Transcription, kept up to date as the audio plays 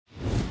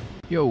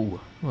Yo,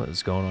 what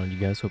is going on, you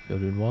guys? Hope you're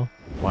doing well.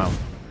 Wow,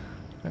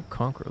 that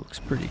Conqueror looks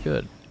pretty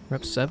good.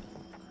 Rep 7.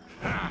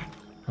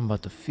 I'm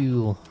about to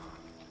fuel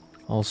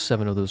all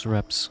 7 of those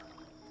reps.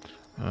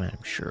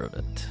 I'm sure of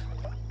it.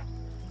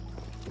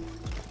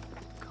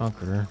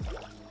 Conqueror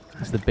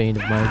is the bane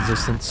of my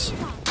existence.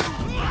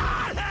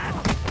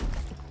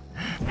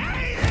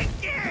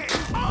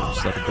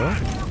 Just let it go.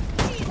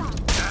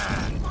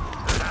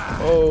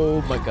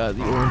 Oh my god,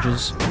 the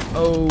oranges.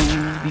 Oh,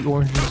 the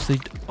oranges.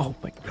 Oh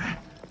my god.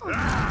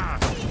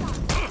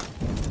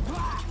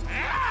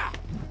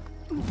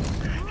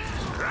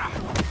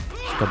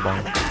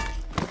 Skabonk.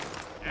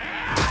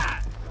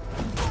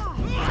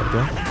 Let it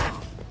go.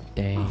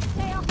 Dang.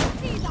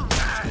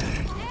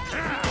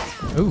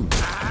 Ooh.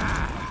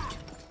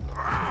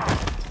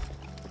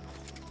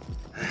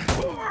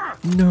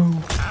 No.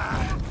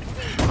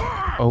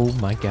 Oh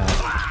my god.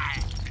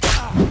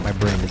 My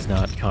brain is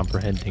not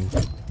comprehending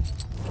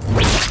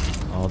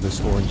all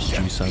this orange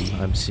juice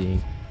I'm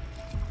seeing.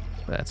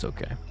 But that's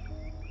okay.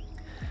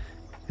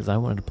 Because I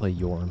wanted to play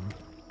Yorm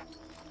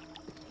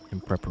in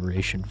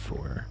preparation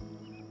for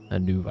a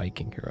new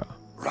Viking hero.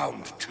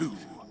 Round 2.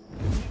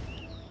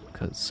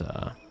 Because,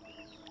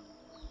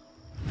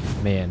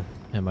 man,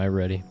 am I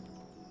ready.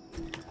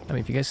 I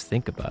mean, if you guys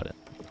think about it,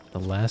 the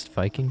last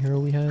Viking hero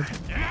we had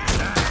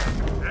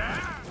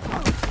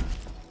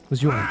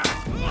was Yorm.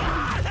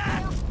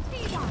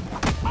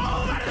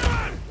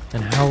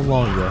 And how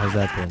long ago has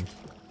that been?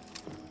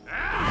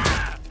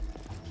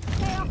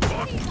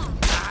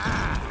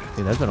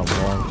 Dude, that's been a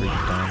long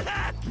freaking time.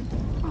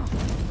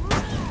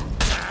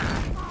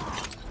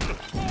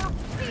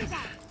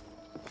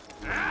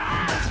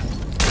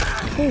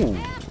 Oh,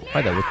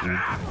 why'd that look weird?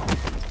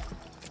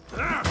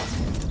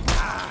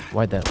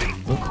 Why'd that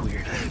look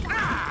weird?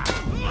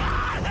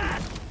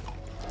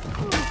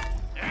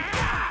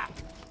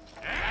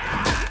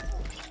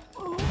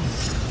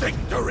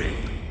 Victory!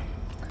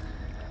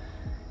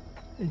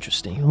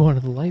 Interesting. He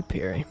wanted the light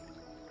parry.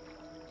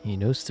 He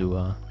knows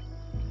to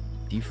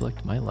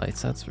deflect my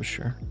lights, that's for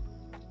sure.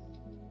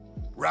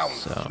 Round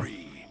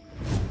 3.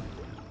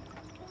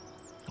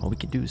 All we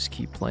can do is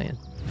keep playing.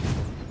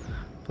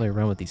 Play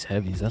around with these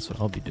heavies, that's what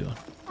I'll be doing.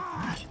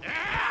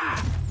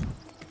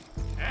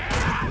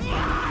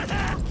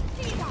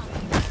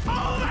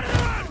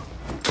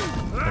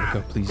 Let it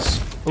go, please.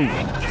 Oh.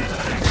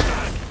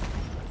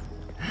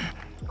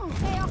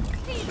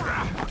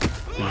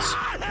 Please.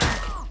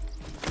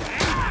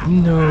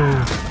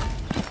 No.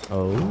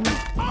 Oh.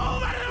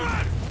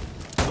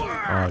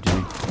 Oh,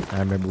 dude. I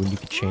remember when you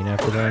could chain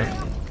after that.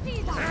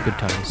 Good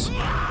times.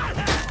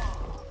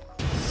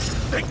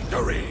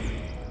 Victory!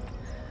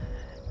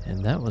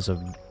 And that was a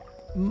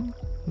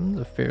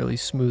fairly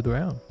smooth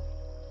round.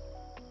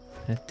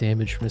 That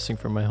damage missing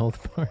from my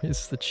health bar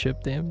is the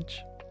chip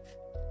damage.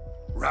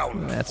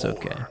 Round That's 4.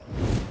 okay.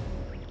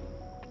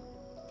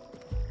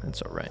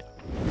 That's alright.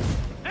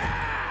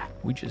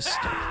 We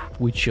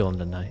chillin'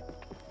 tonight.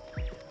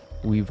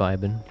 We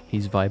vibing.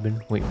 He's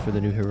vibing, waiting for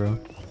the new hero.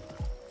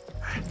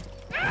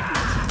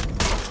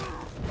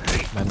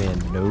 My man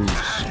knows.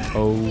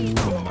 Oh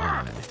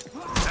my.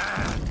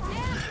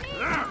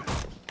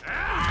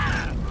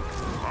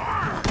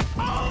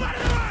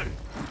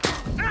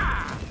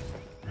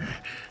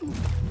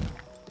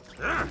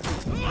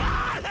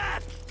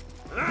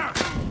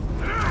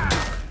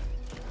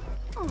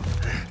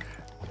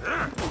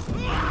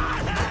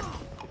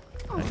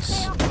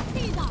 Nice.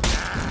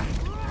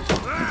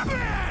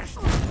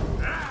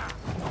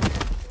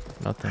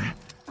 Nothing.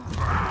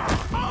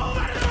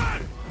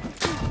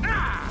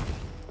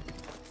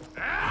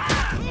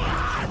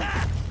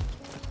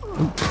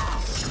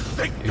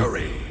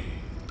 Victory!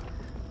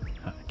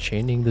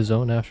 Chaining the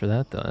zone after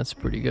that, though, that's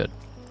pretty good.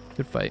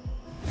 Good fight.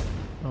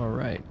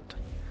 Alright.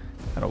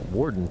 Got a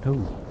Warden,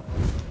 too.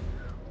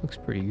 Looks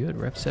pretty good.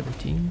 Rep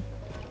 17.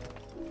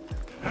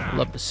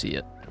 Love to see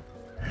it.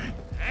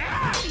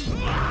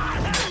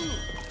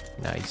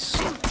 Nice.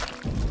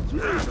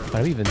 But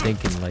I'm even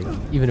thinking, like,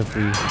 even if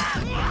we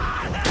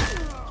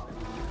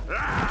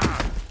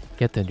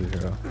get the new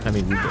hero, I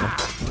mean, we will.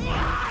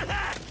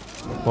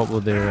 What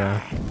will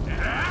their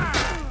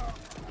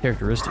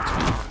characteristics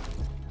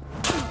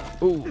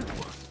be? Ooh.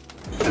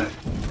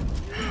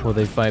 Will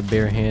they fight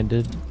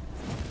barehanded,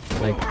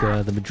 like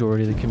the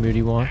majority of the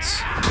community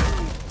wants?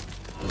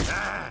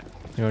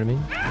 You know what I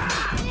mean?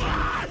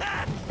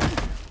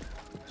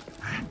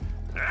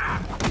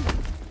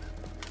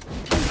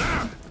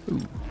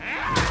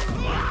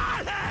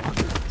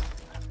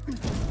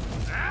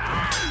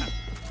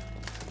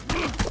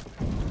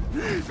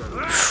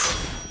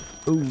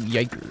 Ooh,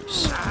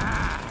 yikers.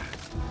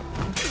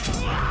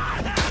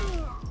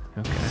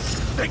 Okay.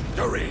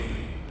 Victory!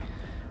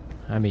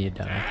 I may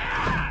die.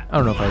 I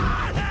don't know if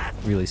I'd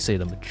really say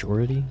the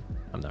majority.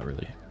 I'm not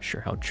really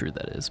sure how true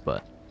that is,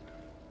 but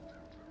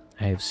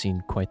I have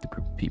seen quite the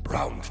group of people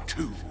Round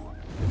 2.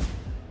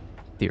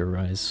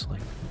 theorize,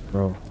 like,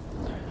 bro,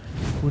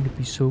 wouldn't it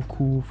be so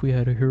cool if we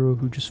had a hero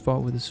who just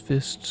fought with his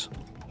fists?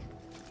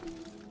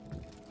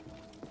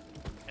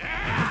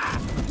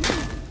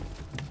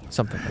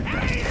 Something like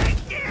that.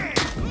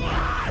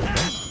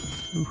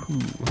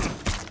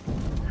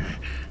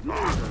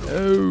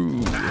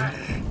 Oh.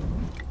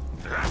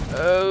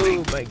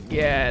 Oh my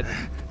god.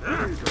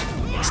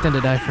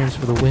 Extended iframes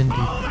for the win, dude.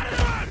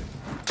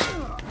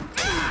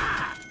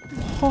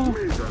 Oh.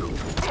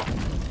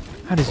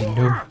 How does he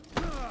know?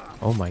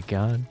 Oh my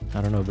god. I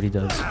don't know, but he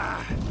does.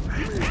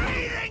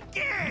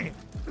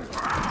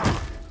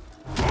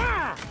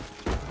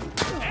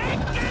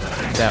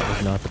 That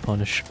was not the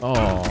punish.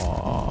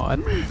 Oh, I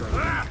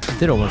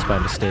did it once by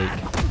mistake.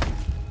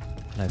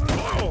 I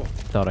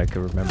thought I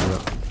could remember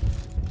it.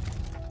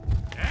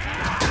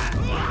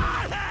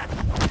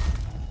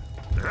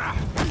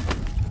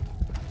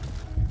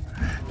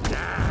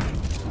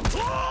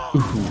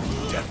 Ooh.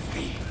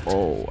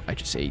 Oh, I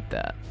just ate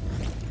that.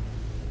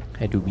 I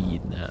had to be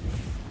eating that.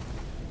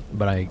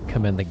 But I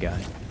commend the guy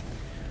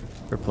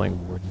for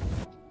playing Warden.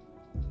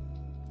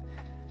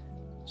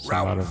 It's a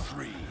lot of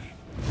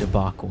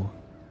debacle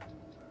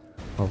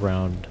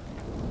around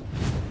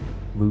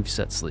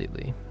movesets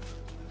lately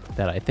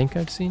that I think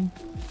I've seen.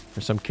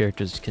 Or some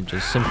characters can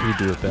just simply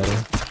do it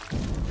better.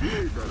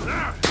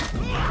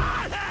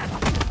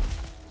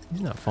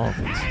 He's not falling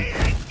for this.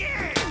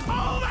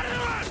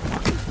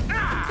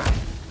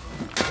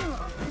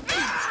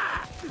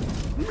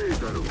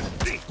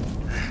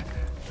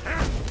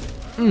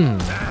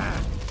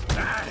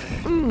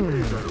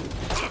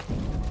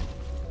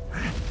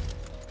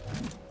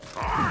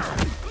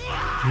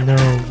 No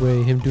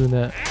way, him doing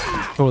that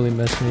totally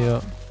messed me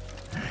up.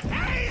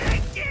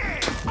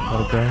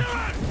 Let it go.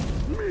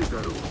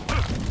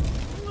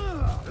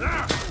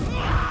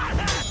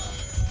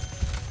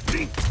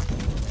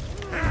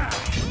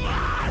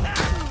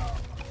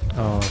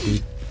 Oh,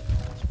 dude.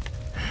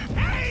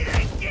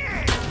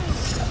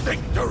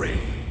 Victory!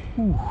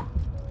 Whew.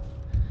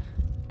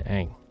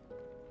 Dang.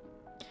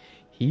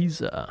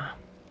 He's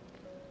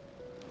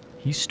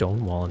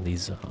stonewalling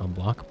these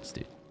unblockables,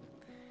 dude.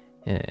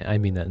 Yeah, I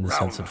mean that in the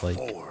sense of like,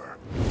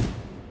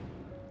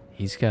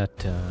 he's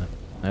got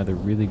either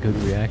really good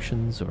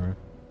reactions or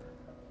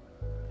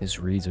his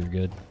reads are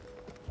good,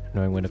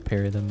 knowing when to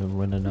parry them and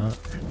when to not.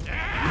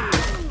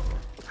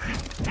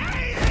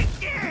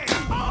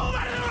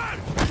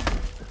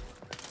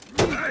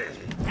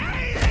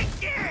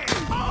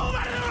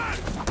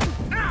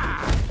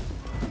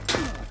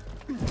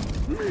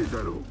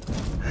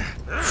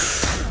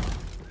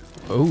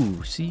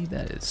 Oh, see,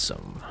 that is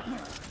some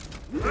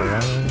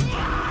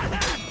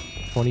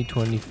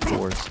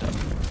 2024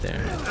 stuff right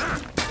there.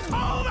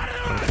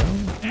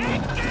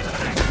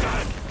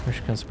 I'm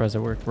kind of surprised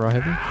that worked. Raw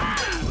heavy?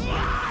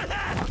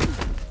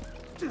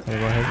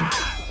 Raw heavy?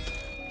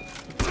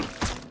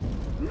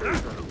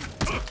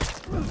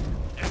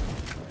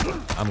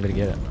 I'm gonna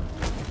get it.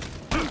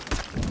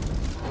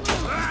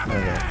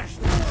 Okay.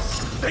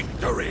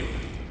 Victory!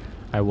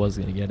 I was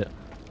gonna get it.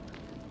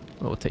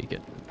 We'll take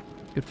it.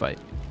 Good fight.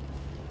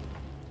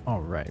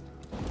 Alright.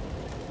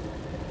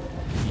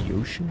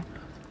 Yoshi?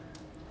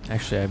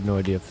 Actually, I have no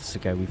idea if this is the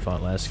guy we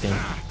fought last game.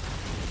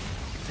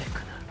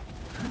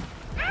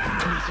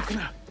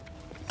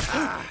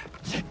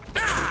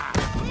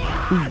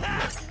 Ooh.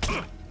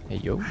 Hey,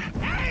 yo.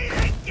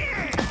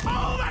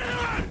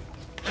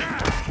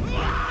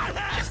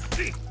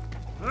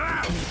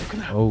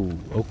 Oh,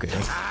 okay.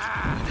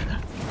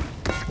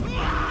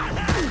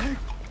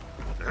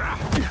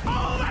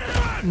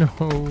 No.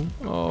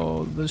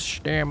 Oh, the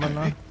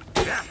stamina.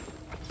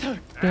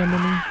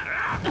 Stamina.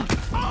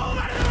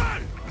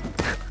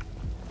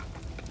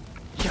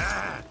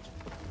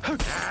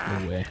 No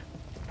way.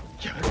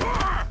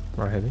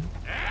 Raw heavy.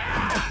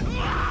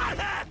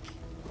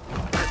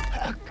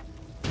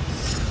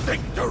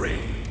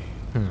 Victory!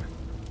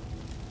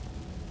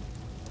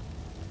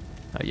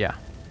 Yeah.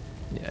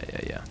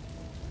 Yeah.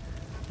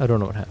 I don't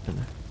know what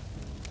happened.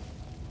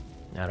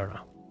 I don't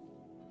know.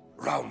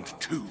 Round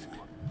 2.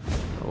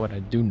 But what I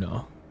do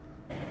know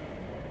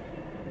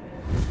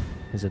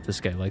is that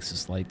this guy likes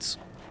his lights.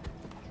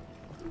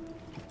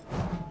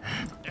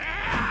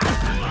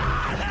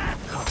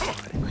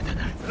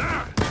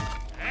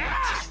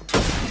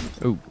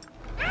 Oh.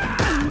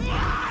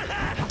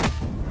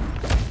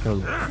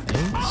 No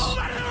thanks.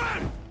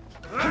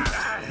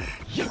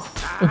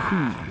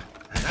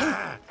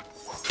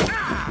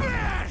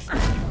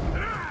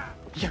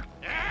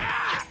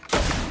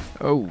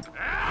 Oh.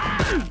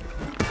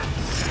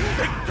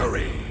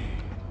 Victory!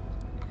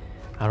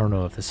 I don't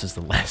know if this is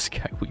the last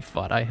guy we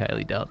fought. I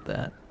highly doubt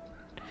that.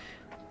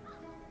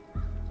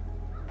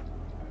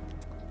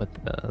 But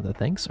the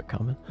thanks are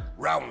coming.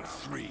 Round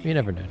 3. You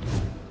never know.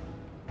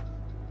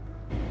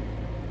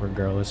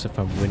 Regardless if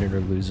I'm winning or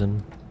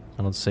losing,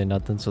 I don't say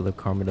nothing so the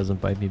karma doesn't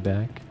bite me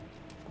back.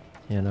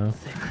 You know?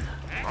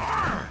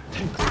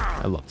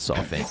 I love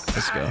soft aim.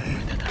 Let's go.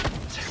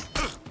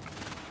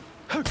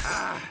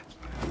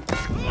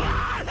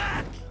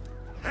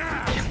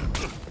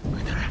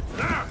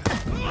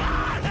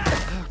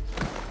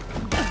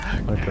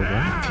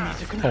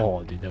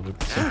 Oh, dude, that would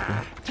be so cool.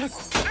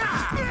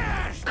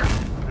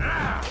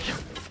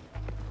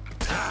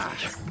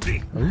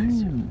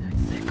 Ooh.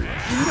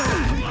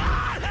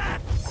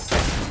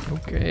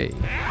 Okay.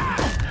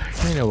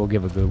 I know we'll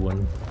give a good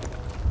one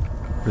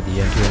for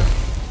the end here.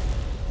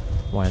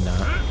 Why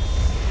not?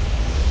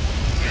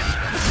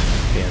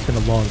 Yeah, it's been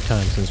a long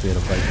time since we had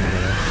a Viking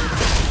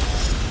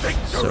here.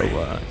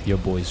 So, your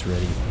boy's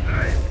ready.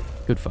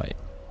 Good fight.